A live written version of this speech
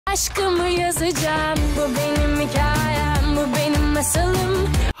Aşkımı yazacağım. Bu benim hikayem, bu benim masalım.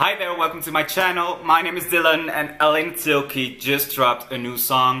 Hi there, welcome to my channel. My name is Dylan and Aleyna Tilki just dropped a new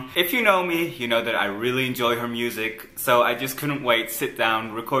song. If you know me, you know that I really enjoy her music, so I just couldn't wait to sit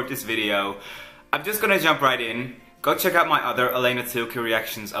down, record this video. I'm just gonna jump right in. Go check out my other Aleyna Tilki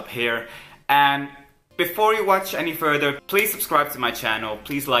reactions up here. And before you watch any further, please subscribe to my channel,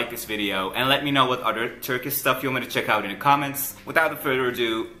 please like this video, and let me know what other Turkish stuff you want me to check out in the comments. Without further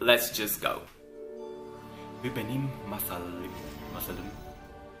ado, let's just go. Bu Benim Masalım.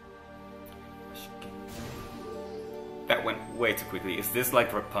 That went way too quickly. Is this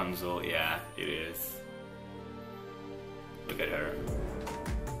like Rapunzel? Yeah, it is. Look at her.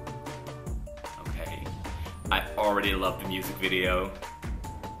 Okay. I already love the music video.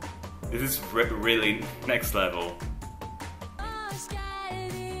 This is really next level.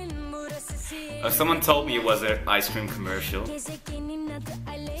 Someone told me it was an ice cream commercial,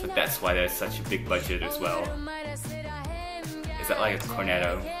 so that's why there's such a big budget as well. Is that like a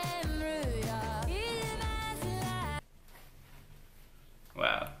Cornetto?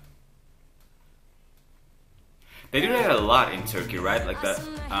 Wow. They do that a lot in Turkey, right? Like the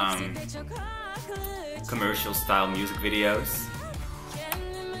commercial style music videos.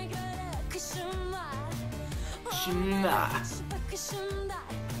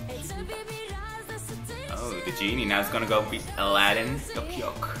 Oh, the genie now is gonna go be Aladdin.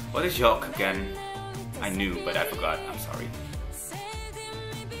 Yok. What is yok again? I knew, but I forgot. I'm sorry.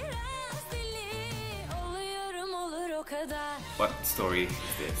 What story is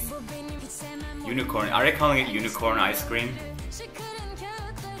this? Unicorn. Are they calling it unicorn ice cream?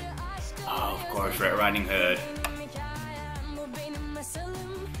 Oh, of course, Red Riding Hood.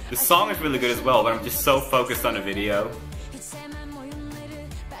 The song is really good as well, but I'm just so focused on the video.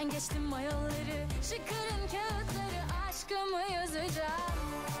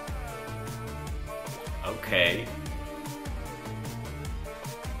 Okay.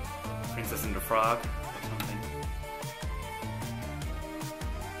 Princess and the Frog or something.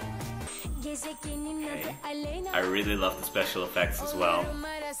 Okay. I really love the special effects as well.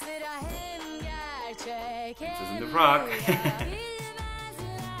 Princess and the Frog.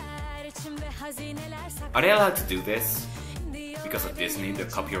 Are they allowed to do this? Because of Disney, the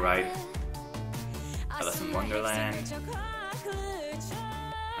copyright? Alice in Wonderland?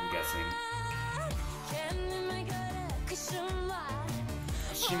 I'm guessing.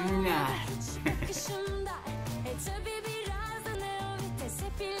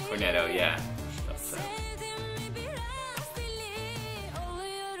 Cornetto, yeah. That's so.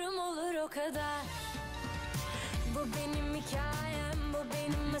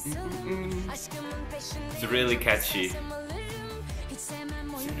 It's really catchy.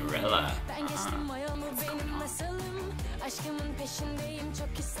 Cinderella. What's going on? Aşkımın peşindeyim,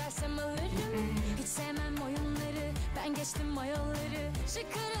 çok istersem alırım. Hiç sevmem oyunları, ben geçtim o yolları.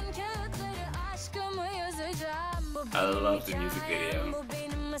 Çıkarın kağıtları, aşkımı yazacağım. I love the music video. Bu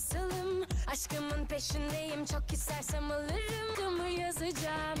benim masalım. Aşkımın peşindeyim, çok istersem alırım. Aşkımı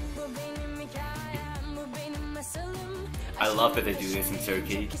yazacağım. Bu benim hikayem, bu benim masalım. I love that they do this in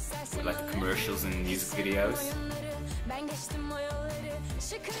Turkey, with like the commercials and music videos. Ben geçtim o yolları.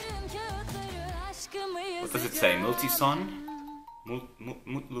 Çıkarın kağıtları. What does it say? Multi-son?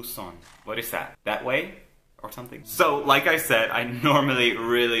 Mutlu-son. What is that? That way? Or something? So, like I said, I normally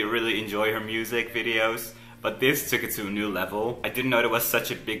really enjoy her music videos, but this took it to a new level. I didn't know there was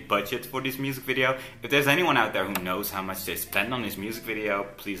such a big budget for this music video. If there's anyone out there who knows how much they spent on this music video,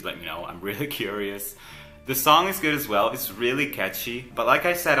 please let me know. I'm really curious. The song is good as well. It's really catchy. But like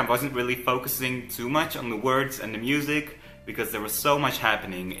I said, I wasn't really focusing too much on the words and the music, because there was so much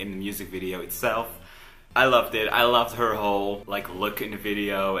happening in the music video itself. I loved it. I loved her whole look in the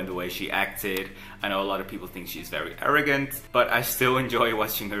video and the way she acted. I know a lot of people think she's very arrogant, but I still enjoy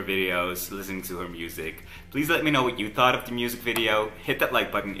watching her videos, listening to her music. Please let me know what you thought of the music video. Hit that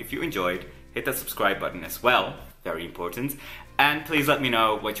like button if you enjoyed. Hit that subscribe button as well. Very important. And please let me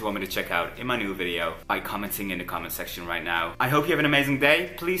know what you want me to check out in my new video by commenting in the comment section right now. I hope you have an amazing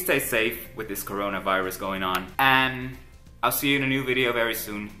day. Please stay safe with this coronavirus going on. And I'll see you in a new video very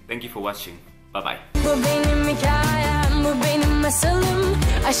soon. Thank you for watching. Bye bye. Bu benim hikayem, bu benim masalım.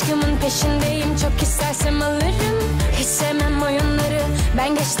 Aşkımın peşindeyim, çok istersem alırım. Hiç sevmem oyunları,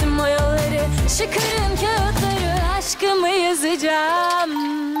 ben geçtim o yolları. Çıkarın kağıtları, aşkımı yazacağım.